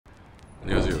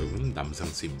안녕하세요 여러분,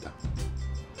 남상스입니다.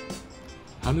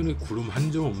 하늘에 구름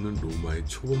한 점 없는 로마의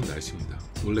초봄 날씨입니다.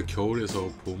 원래 겨울에서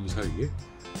봄 사이에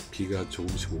비가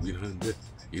조금씩 오긴 하는데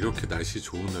이렇게 날씨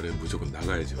좋은 날엔 무조건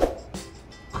나가야죠.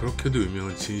 그렇게도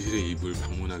유명한 진실의 입을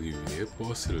방문하기 위해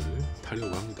버스를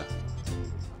타려고 합니다.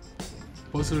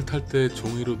 버스를 탈 때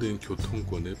종이로 된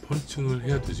교통권에 펀칭을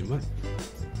해야 되지만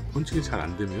펀칭이 잘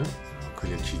안되면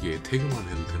그냥 기계에 태그만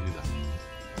해도 됩니다.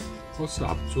 버스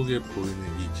앞쪽에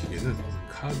보이는 이 기계는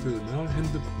카드나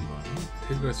핸드폰만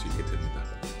태그할 수 있게 됩니다.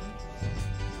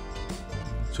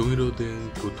 종이로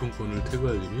된 교통권을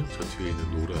태그하려면 저 뒤에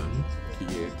있는 노란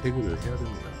기계에 태그를 해야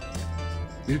됩니다.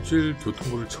 일주일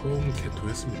교통권을 처음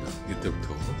개통했습니다.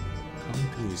 이때부터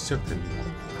카운팅이 시작됩니다.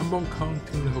 한번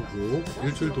카운팅을 하고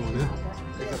일주일 동안은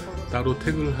따로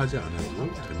태그를 하지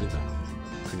않아도 됩니다.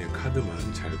 그냥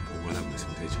카드만 잘 보관하고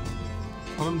있으면 되죠.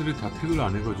 사람들이 다 태그를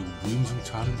안 해가지고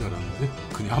무임승차 하는 줄 알았는데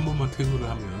그냥 한 번만 태그를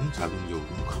하면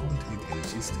자동적으로 카운팅이 되는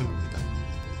시스템입니다.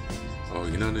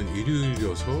 이날은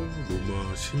일요일이어서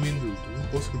로마 시민들도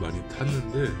버스를 많이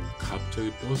탔는데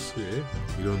갑자기 버스에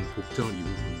이런 복장을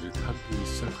입은 분들이 타기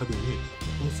시작하더니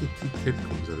버스 티켓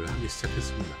검사를 하기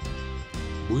시작했습니다.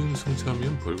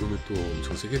 무임승차하면 벌금이 또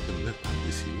엄청 세기 때문에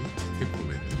반드시 티켓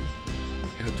구매를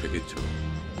해야 되겠죠.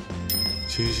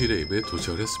 진실의 입에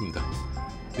도착을 했습니다.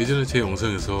 예전에 제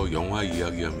영상에서 영화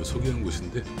이야기하며 소개한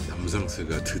곳인데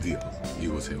남상스가 드디어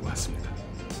이곳에 왔습니다.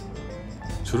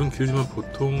 줄은 길지만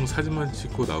보통 사진만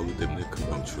찍고 나오기 때문에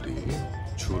금방 줄이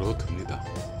줄어듭니다.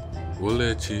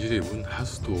 원래 진실의 입은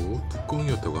하수도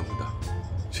뚜껑이었다고 합니다.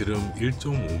 지름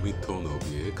 1.5m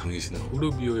너비에 강의신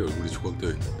호르비오의 얼굴이 조각되어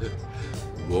있는데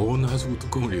먼 하수구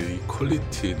뚜껑을 이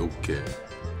퀄리티 높게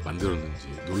만들었는지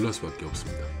놀랄 수밖에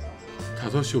없습니다.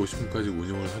 5시 50분까지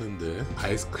운영을 하는데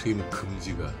아이스크림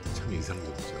금지가 참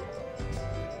이상적이죠.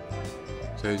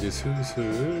 자, 이제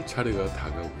슬슬 차례가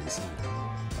다가오고 있습니다.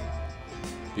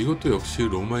 이것도 역시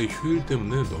로마의 휴일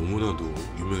때문에 너무나도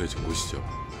유명해진 곳이죠.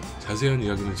 자세한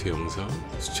이야기는 제 영상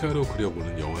수채화로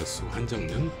그려보는 영화 속 한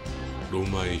장면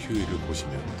로마의 휴일을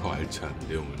보시면 더 알찬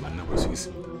내용을 만나볼 수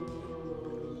있습니다.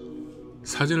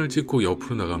 사진을 찍고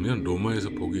옆으로 나가면 로마에서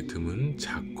보기 드문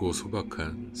작고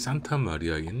소박한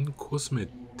산타마리아인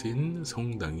코스메딘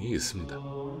성당이 있습니다.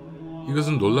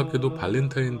 이것은 놀랍게도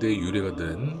발렌타인'의 유래가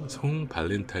된 성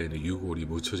발렌타인의 유골이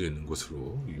묻혀져 있는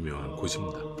곳으로 유명한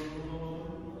곳입니다.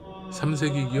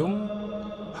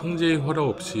 3세기경 황제의 허락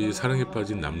없이 사랑에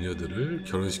빠진 남녀들을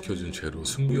결혼시켜준 죄로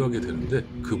순교하게 되는데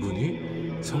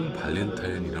그분이 성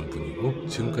발렌타인이란 분이고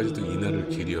지금까지도 이날을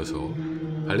기리어서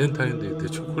발렌타인데이 때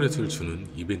초콜릿을 주는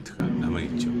이벤트가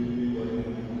남아있죠.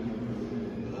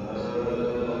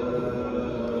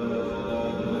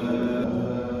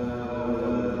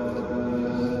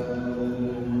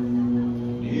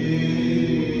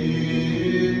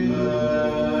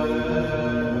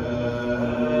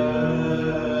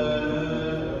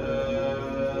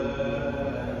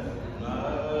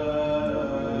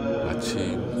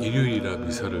 마침 일요일이라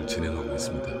미사를 진행하고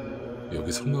있습니다.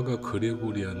 여기 성가가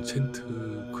그레고리안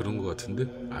챈트 그런 것 같은데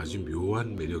아주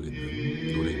묘한 매력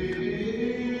있는 노래입니다.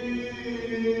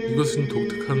 이것은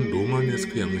독특한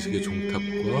로마네스크 양식의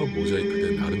종탑과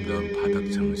모자이크된 아름다운 바닥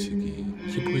장식이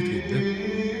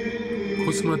키포인트인데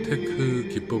코스마테크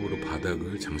기법으로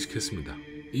바닥을 장식했습니다.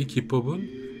 이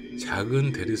기법은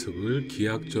작은 대리석을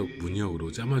기하학적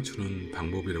문양으로 짜맞추는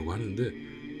방법이라고 하는데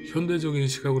현대적인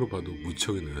시각으로 봐도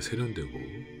무척이나 세련되고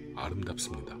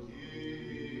아름답습니다.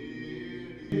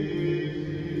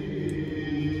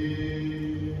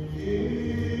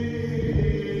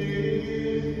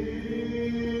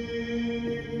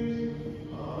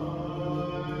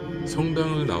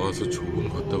 성당을 나와서 조금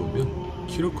걷다 보면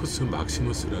키로코스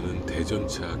막시머스라는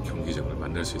대전차 경기장을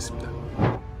만날 수 있습니다.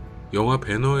 영화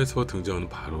배너에서 등장하는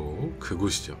바로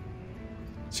그곳이죠.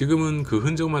 지금은 그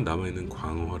흔적만 남아있는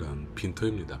광활한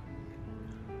빈터입니다.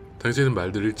 당시에는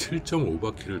말들이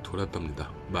 7.5바퀴를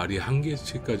돌았답니다. 말이 한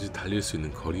개씩까지 달릴 수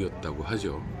있는 거리였다고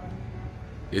하죠.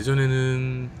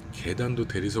 예전에는 계단도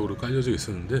대리석으로 깔려져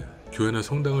있었는데 교회나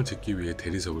성당을 짓기 위해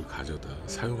대리석을 가져다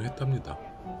사용했답니다.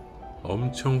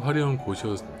 엄청 화려한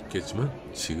곳이었겠지만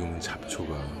지금은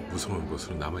잡초가 무성한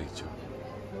것으로 남아있죠.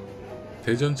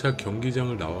 대전차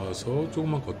경기장을 나와서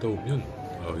조금만 걷다 보면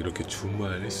이렇게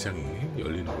주말 시장이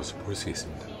열리는 것을 볼 수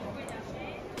있습니다.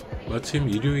 마침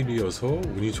일요일이어서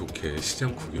운이 좋게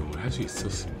시장 구경을 할 수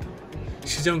있었습니다.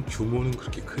 시장 규모는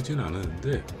그렇게 크진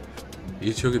않았는데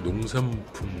이 지역의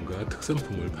농산품과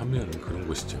특산품을 판매하는 그런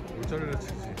곳이죠. 모짜렐라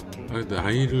치즈.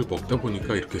 나이를 먹다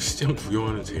보니까 이렇게 시장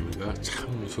구경하는 재미가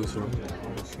참 쏠쏠합니다.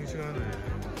 싱싱하네.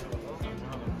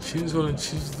 신선한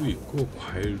치즈도 있고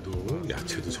과일도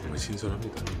야채도 정말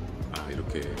신선합니다.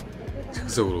 이렇게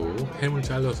즉석으로 햄을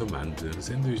잘라서 만든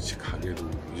샌드위치 가게도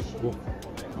있고,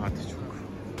 아티초크.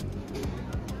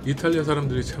 이탈리아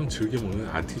사람들이 참 즐겨 먹는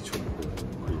아티초코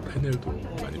그리고 페넬도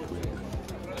많이 보입니다.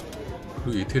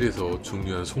 그리고 이태리에서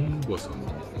중요한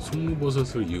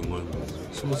송무버섯을 이용한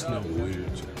소스나 오일을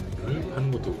파는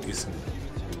것도 있습니다.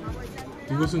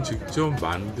 이곳은 직접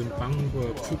만든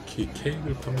빵과 쿠키,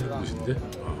 케이크를 판매하는 곳인데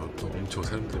또 엄청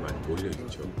사람들이 많이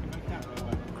몰려있죠.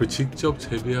 그리고 직접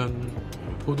재배한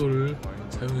포도를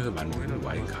사용해서 만드는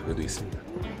와인 가게도 있습니다.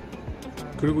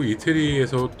 그리고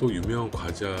이태리에서 또 유명한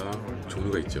과자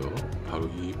종류가 있죠. 바로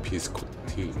이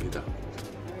비스코티입니다.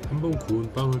 한번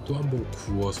구운 빵을 또 한번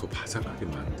구워서 바삭하게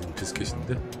만든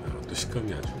비스켓인데 또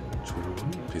식감이 아주 좋은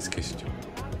비스켓이죠.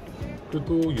 그리고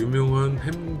또 유명한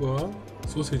햄과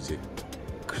소세지,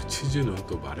 그리고 치즈는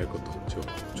또 말할 것도 없죠.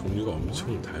 종류가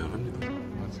엄청 다양합니다.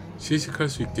 시식할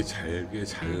수 있게 잘게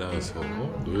잘라서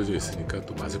놓여져 있으니까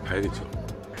또 맛을 봐야겠죠.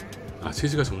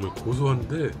 치즈가 정말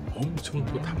고소한데 엄청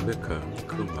또 담백한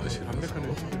그런 맛이라서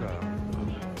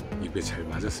입에 잘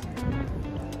맞았습니다.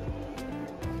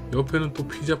 옆에는 또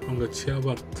피자빵과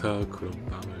치아바타 그런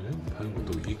빵을 파는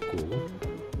것도 있고,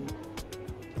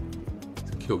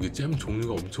 특히 여기 잼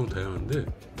종류가 엄청 다양한데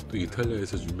또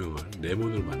이탈리아에서 유명한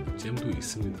레몬을 만든 잼도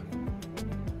있습니다.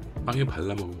 빵에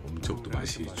발라 먹으면 엄청 또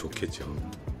맛이 좋겠죠.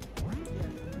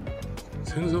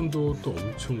 생선도 또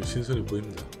엄청 신선해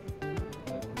보입니다.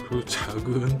 그리고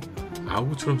작은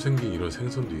아구처럼 생긴 이런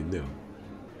생선도 있네요.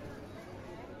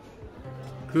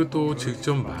 그리고 또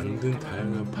직접 만든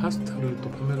다양한 파스타를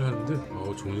또 판매를 하는데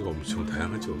종류가 엄청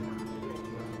다양하죠.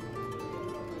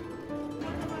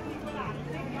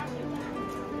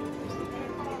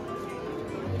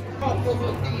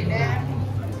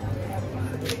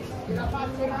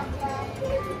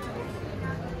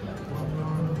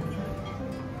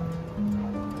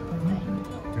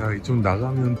 야, 이쪽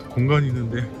나가면 공간이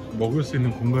있는데 먹을 수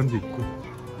있는 공간도 있고,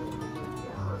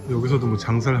 여기서도 뭐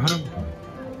장사를 하는 거.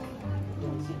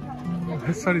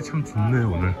 햇살이 참 좋네.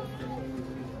 오늘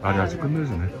날이 아주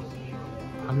끝내주네.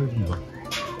 하늘 좀 봐.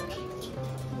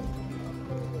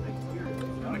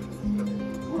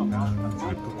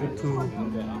 저기 또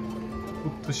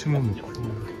꽃도 심어놓고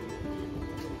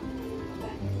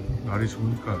날이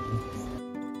좋으니까 아주.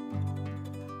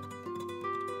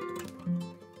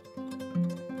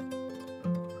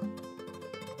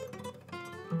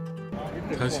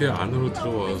 다시 안으로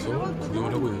들어와서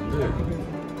구경을 하고 있는데,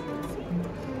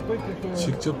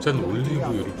 직접 짠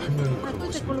올리브유를 판매하는 그런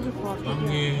곳입니다.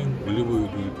 빵에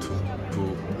올리브유를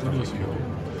듬뿍 뿌려서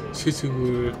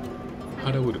시식을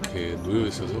하라고 이렇게 놓여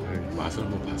있어서 맛을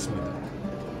한번 봤습니다.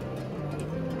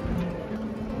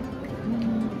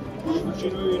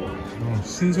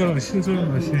 신선한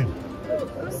맛이.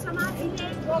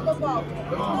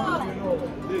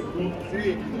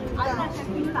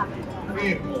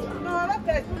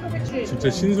 진짜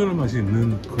신선한 맛이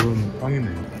있는 그런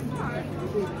빵이네요.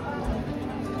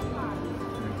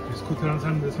 비스코트랑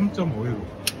사는데 3.5유로.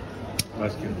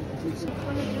 맛있게 먹고 있어.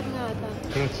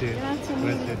 그렇지.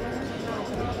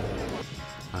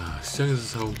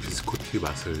 시장에서 사온 비스코티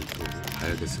맛을 또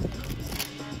봐야겠습니다.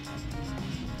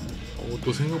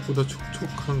 또 생각보다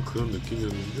촉촉한 그런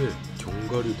느낌이었는데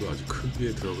견과류도 아주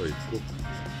크게 들어가 있고,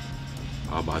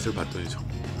 맛을 봤더니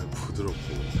정말 부드럽고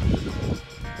담백합니다.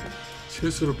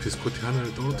 실수로 비스코티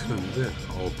하나를 떨어뜨렸는데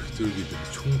비둘기들이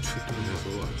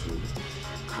총출동해서 아주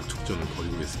각촉전을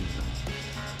벌이고 있습니다.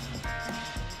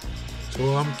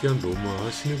 저와 함께한 로마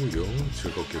시내 구경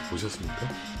즐겁게 보셨습니까?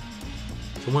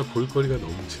 정말 볼거리가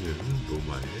넘치는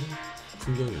로마의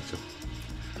풍경이었죠.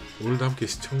 오늘도 함께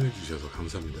시청해 주셔서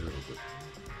감사합니다, 여러분.